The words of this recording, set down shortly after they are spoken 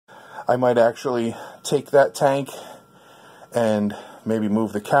I might actually take that tank and maybe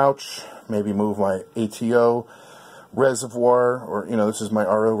move the couch, maybe move my ATO reservoir, or, you know, this is my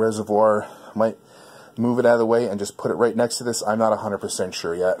RO reservoir. Might move it out of the way and just put it right next to this. I'm not 100%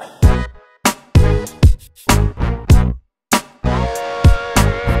 sure yet.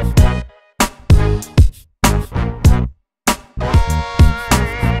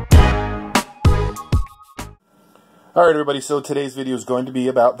 Alright everybody, so today's video is going to be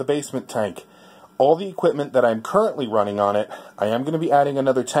about the basement tank. All the equipment that I'm currently running on it, I am going to be adding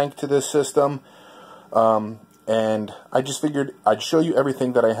another tank to this system, and I just figured I'd show you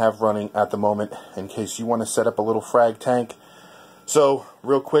everything that I have running at the moment in case you want to set up a little frag tank. So,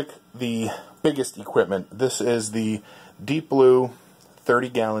 real quick, the biggest equipment. This is the Deep Blue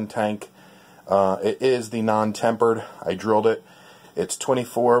 30-gallon tank. It is the non-tempered. I drilled it. It's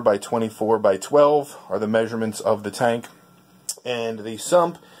 24 by 24 by 12 are the measurements of the tank. And the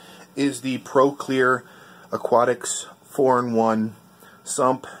sump is the Pro Clear Aquatics 4-in-1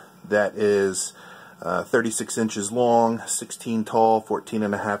 sump that is 36 inches long, 16 tall,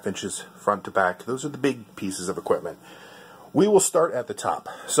 14.5 inches front to back. Those are the big pieces of equipment. We will start at the top.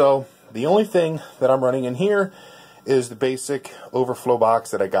 So the only thing that I'm running in here is the basic overflow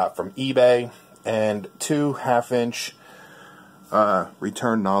box that I got from eBay and 2 1/2-inch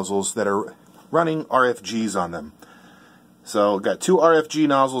return nozzles that are running RFGs on them. So got 2 RFG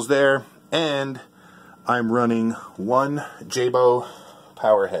nozzles there, and I'm running 1 Jabo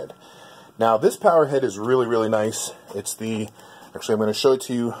power head. Now this power head is really nice. It's the, actually I'm going to show it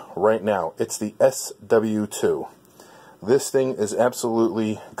to you right now. It's the SW2. This thing is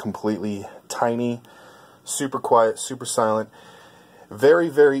absolutely completely tiny, super quiet, super silent.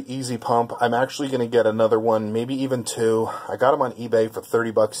 Very easy pump. I'm actually going to get another one, maybe even 2. I got them on eBay for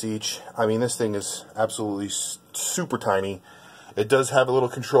 30 bucks each. I mean, this thing is absolutely super tiny. It does have a little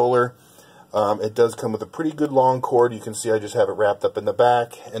controller. It does come with a pretty good long cord. You can see I just have it wrapped up in the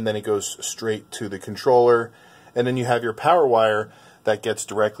back, and then it goes straight to the controller. And then you have your power wire that gets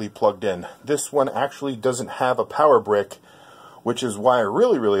directly plugged in. This one actually doesn't have a power brick, which is why I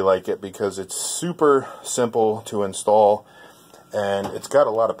really like it, because it's super simple to install. And it's got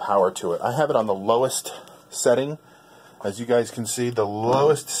a lot of power to it. I have it on the lowest setting, as you guys can see, the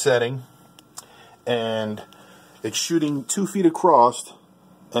lowest setting, and it's shooting 2 feet across,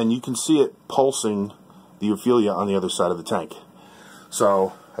 and you can see it pulsing the Ophelia on the other side of the tank.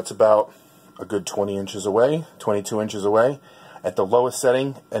 So that's about a good 20 inches away, 22 inches away at the lowest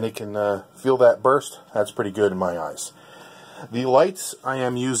setting, and it can feel that burst. That's pretty good in my eyes. The lights, I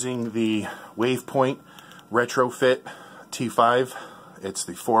am using the WavePoint Retrofit T5. It's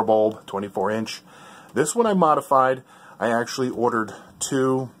the 4-bulb, 24-inch. This one I modified. I actually ordered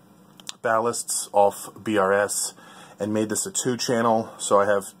 2 ballasts off BRS and made this a 2-channel. So I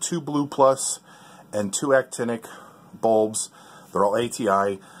have 2 Blue Plus and 2 actinic bulbs. They're all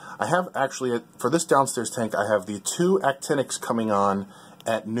ATI. I have actually, for this downstairs tank, I have the 2 actinics coming on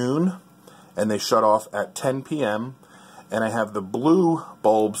at noon, and they shut off at 10 p.m. And I have the blue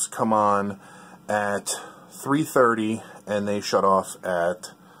bulbs come on at 3:30, and they shut off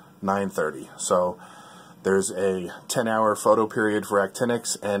at 9:30. So there's a 10-hour photo period for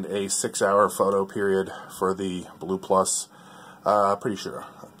actinics and a 6-hour photo period for the Blue Plus. I'm pretty sure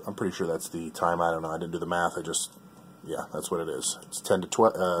that's the time. I don't know. I didn't do the math. Yeah, that's what it is. It's 10 to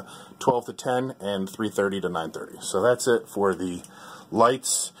 12 to 10 and 3:30 to 9:30. So that's it for the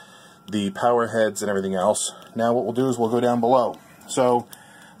lights, the power heads, and everything else. Now what we'll do is we'll go down below. So,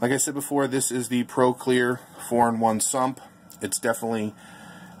 like I said before, this is the Pro Clear 4-in-1 sump. It's definitely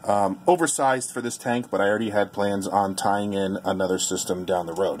oversized for this tank, but I already had plans on tying in another system down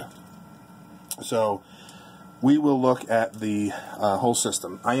the road. So we will look at the whole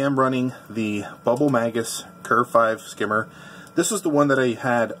system. I am running the Bubble Magus Curve 5 skimmer. This is the one that I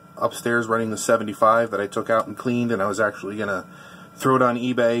had upstairs running the 75 that I took out and cleaned, and I was actually going to throw it on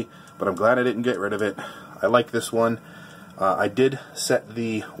eBay, but I'm glad I didn't get rid of it. I like this one. I did set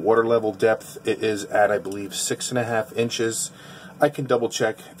the water level depth. It is at, I believe, 6.5 inches. I can double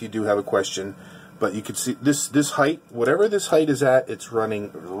check if you do have a question, but you can see this height, whatever this height is at, it's running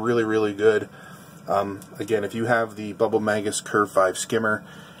really good. Again, if you have the Bubble Magus Curve 5 skimmer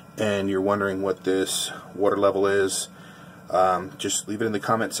and you're wondering what this water level is, just leave it in the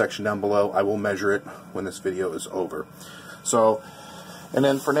comment section down below. I will measure it when this video is over. So, and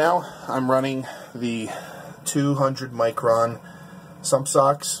then for now, I'm running the 200 micron sump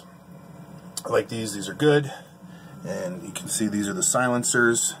socks. I like these. These are good. And you can see these are the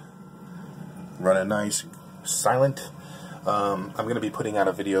silencers. Running nice, silent. I'm going to be putting out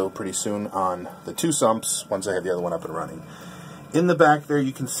a video pretty soon on the 2 sumps once I have the other one up and running. In the back there,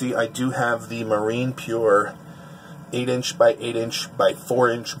 you can see I do have the Marine Pure 8" by 8" by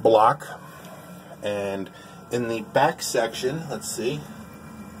 4" block. And in the back section, let's see.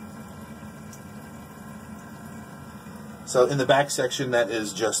 So in the back section, that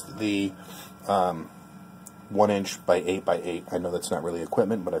is just the 1" by 8 by 8. I know that's not really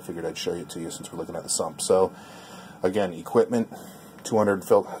equipment, but I figured I'd show it to you since we're looking at the sump. So again, equipment, 200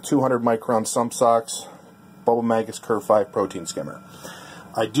 micron sump socks, Bubble Magus Curve 5 protein skimmer.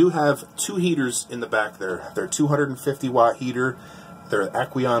 I do have 2 heaters in the back there. They're 250 watt heater. They're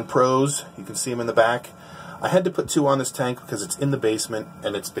Aqueon Pros. You can see them in the back. I had to put 2 on this tank because it's in the basement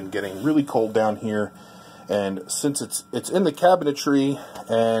and it's been getting really cold down here. And since it's in the cabinetry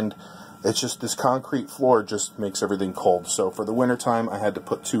and it's just this concrete floor just makes everything cold. So for the winter time, I had to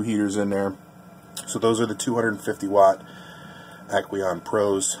put 2 heaters in there. So those are the 250 watt Aqueon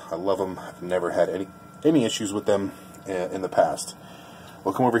Pros. I love them. I've never had any issues with them in the past.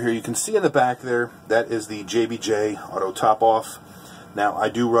 We'll come over here. You can see in the back there, that is the JBJ auto top off. Now I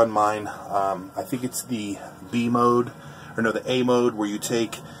do run mine, I think it's the B mode, or no, the A mode, where you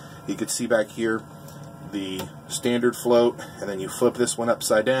can see back here the standard float and then you flip this one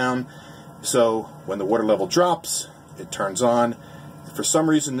upside down, so when the water level drops it turns on. If for some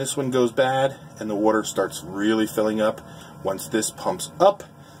reason this one goes bad and the water starts really filling up, once this pumps up,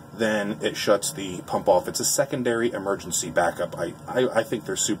 then it shuts the pump off. It's a secondary emergency backup. I think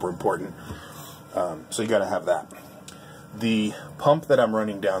they're super important. So you got to have that. The pump that I'm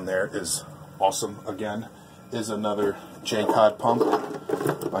running down there is awesome. Again, is another J-Cod pump.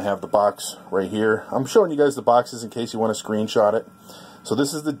 I have the box right here. I'm showing you guys the boxes in case you want to screenshot it. So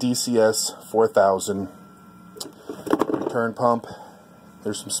this is the DCS 4000 return pump.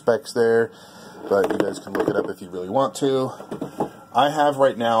 There's some specs there, but you guys can look it up if you really want to. I have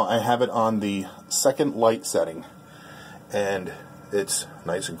it on the second light setting, and it's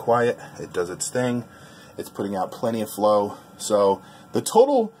nice and quiet. It does its thing. It's putting out plenty of flow. So the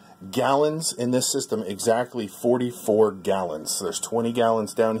total gallons in this system, exactly 44 gallons. So there's 20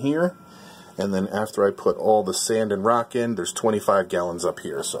 gallons down here, and then after I put all the sand and rock in, there's 25 gallons up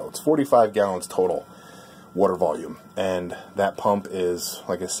here. So it's 45 gallons total water volume. And that pump is,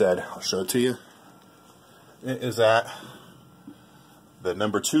 like I said, I'll show it to you. It is at the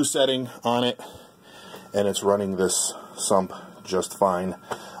number 2 setting on it, and it's running this sump just fine.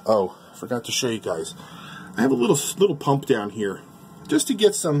 Oh, forgot to show you guys. I have a little pump down here just to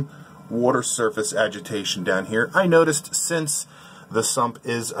get some water surface agitation down here. I noticed since the sump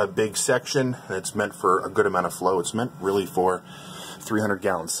is a big section and it's meant for a good amount of flow, it's meant really for 300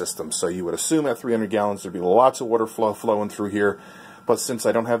 gallon system. So you would assume at 300 gallons there'd be lots of water flowing through here. But since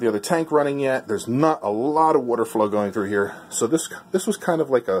I don't have the other tank running yet, there's not a lot of water flow going through here. So this was kind of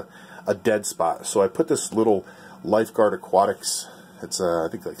like a dead spot. So I put this little Lifeguard Aquatics, it's I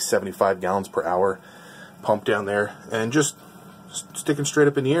think like 75 gallons per hour pump down there, and just sticking straight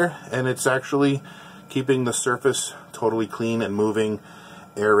up in the air, and it's actually keeping the surface totally clean and moving,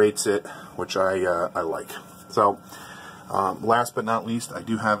 aerates it, which I like. So last but not least, I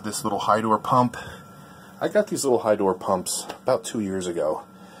do have this little high door pump. I got these little high door pumps about 2 years ago.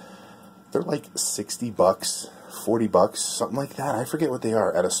 They're like 60 bucks, 40 bucks, something like that. I forget what they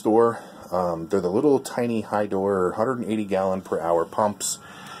are at a store. They're the little tiny high door 180 gallon per hour pumps.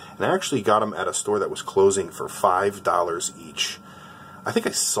 And I actually got them at a store that was closing for $5 each. I think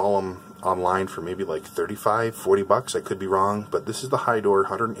I saw them online for maybe like 35, 40 bucks. I could be wrong, but this is the high door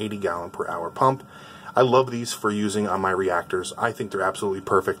 180 gallon per hour pump. I love these for using on my reactors. I think they're absolutely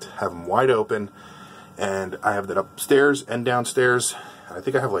perfect. Have them wide open. And I have that upstairs and downstairs. I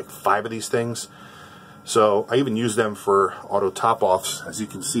think I have like 5 of these things. So I even use them for auto top-offs. As you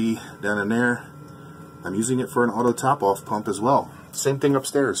can see down in there, I'm using it for an auto top-off pump as well. Same thing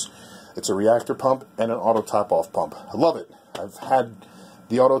upstairs. It's a reactor pump and an auto top-off pump. I love it. I've had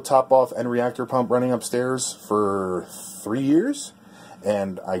the auto top-off and reactor pump running upstairs for 3 years.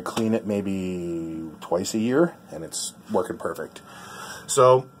 And I clean it maybe twice a year, and it's working perfect.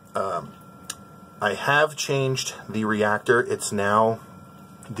 So, I have changed the reactor. It's now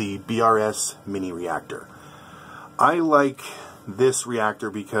the BRS mini reactor. I like this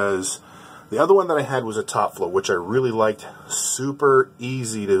reactor because the other one that I had was a top flow, which I really liked. Super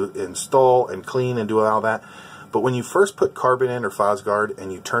easy to install and clean and do all that. But when you first put carbon in or Fosguard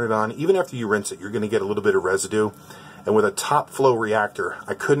and you turn it on, even after you rinse it, you're going to get a little bit of residue. And with a top flow reactor,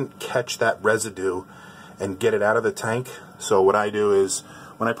 I couldn't catch that residue and get it out of the tank. So what I do is,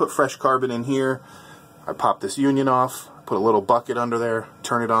 when I put fresh carbon in here, I pop this union off, put a little bucket under there,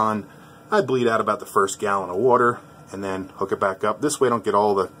 turn it on. I bleed out about the first gallon of water, and then hook it back up. This way I don't get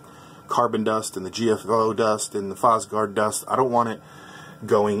all the carbon dust and the GFO dust and the Fosgard dust. I don't want it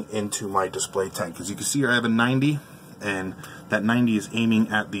going into my display tank. As you can see here, I have a 90, and that 90 is aiming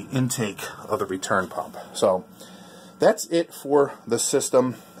at the intake of the return pump. So that's it for the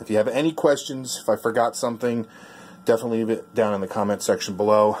system. If you have any questions, if I forgot something, definitely leave it down in the comment section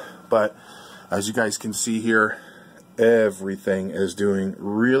below. But as you guys can see here, everything is doing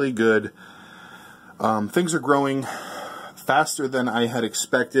really good. Things are growing faster than I had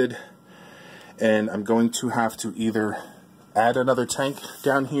expected, and I'm going to have to either add another tank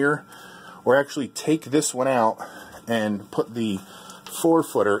down here or actually take this one out and put the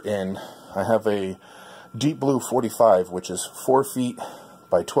 4-footer in. I have a Deep Blue 45, which is 4 feet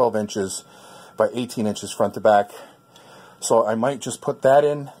by 12 inches by 18 inches front to back. So I might just put that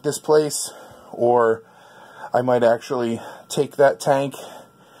in this place, or I might actually take that tank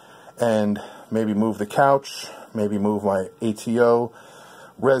and maybe move the couch, maybe move my ATO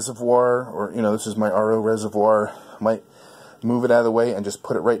reservoir, or, you know, this is my RO reservoir. Might move it out of the way and just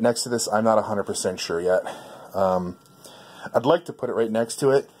put it right next to this. I'm not 100% sure yet. I'd like to put it right next to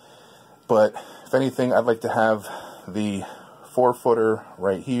it, but if anything, I'd like to have the 4-footer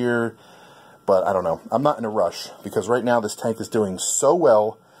right here, but I don't know. I'm not in a rush, because right now this tank is doing so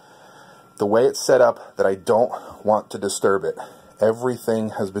well the way it's set up that I don't want to disturb it.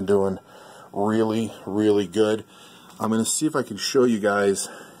 Everything has been doing really, really good. I'm going to see if I can show you guys.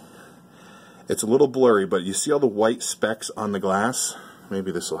 It's a little blurry, but you see all the white specks on the glass?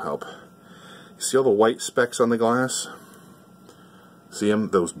 Maybe this will help. You see all the white specks on the glass? See them?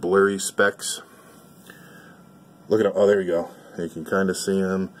 Those blurry specks? Look at them. Oh, there you go. You can kind of see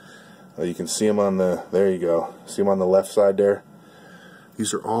them. Oh, you can see them on the, there you go. See them on the left side there?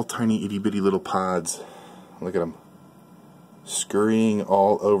 These are all tiny itty bitty little pods. Look at them. Scurrying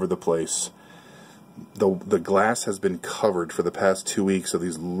all over the place. The glass has been covered for the past 2 weeks of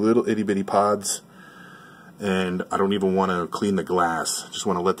these little itty bitty pods, and I don't even want to clean the glass. Just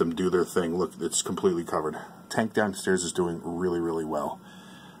want to let them do their thing. Look, it's completely covered. Tank downstairs is doing really, really well.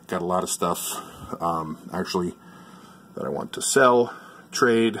 Got a lot of stuff actually that I want to sell,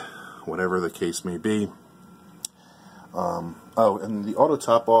 trade, whatever the case may be. Oh, and the auto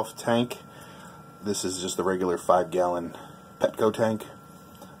top off tank, this is just the regular 5-gallon Petco tank.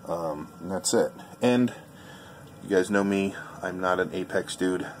 And that's it. And you guys know me, I'm not an Apex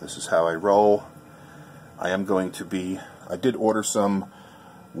dude. This is how I roll. I am going to be, I did order some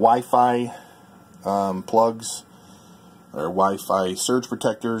Wi-Fi plugs, or Wi-Fi surge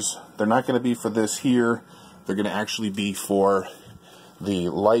protectors. They're not going to be for this here. They're going to actually be for the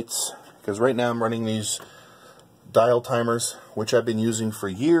lights, because right now I'm running these dial timers, which I've been using for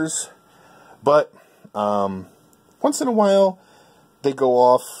years, but once in a while they go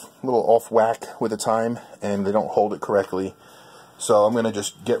off, a little off whack with the time, and they don't hold it correctly. So I'm going to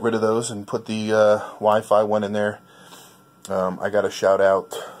just get rid of those and put the Wi-Fi one in there. I got a shout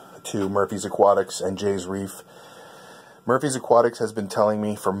out to Murphy's Aquatics and Jay's Reef. Murphy's Aquatics has been telling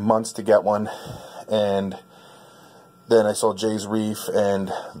me for months to get one, and then I saw Jay's Reef,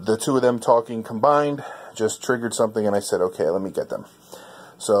 and the two of them talking combined just triggered something, and I said, okay, let me get them.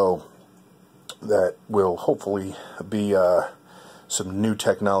 So that will hopefully be some new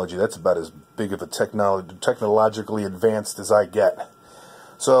technology. That's about as big of a technologically advanced as I get.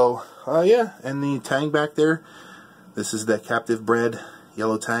 So yeah, and the tang back there, this is that captive bred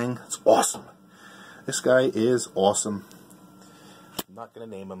yellow tang. It's awesome. This guy is awesome. I'm not gonna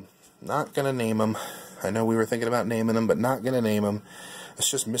name him. Not gonna name him. I know we were thinking about naming him, but not gonna name him. It's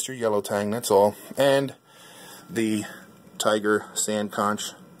just Mr. Yellow Tang, that's all. And the Tiger Sand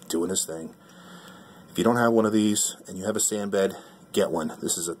Conch doing his thing. If you don't have one of these and you have a sand bed, get one.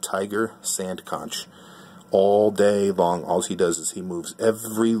 This is a Tiger Sand Conch. All day long, all he does is he moves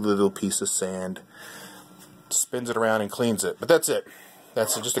every little piece of sand, spins it around and cleans it. But that's it.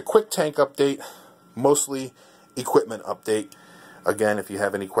 That's just a quick tank update, mostly equipment update. Again, if you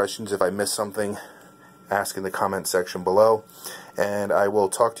have any questions, if I missed something, ask in the comment section below. And I will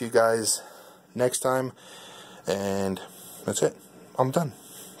talk to you guys next time. And that's it. I'm done.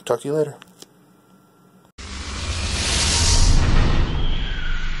 Talk to you later.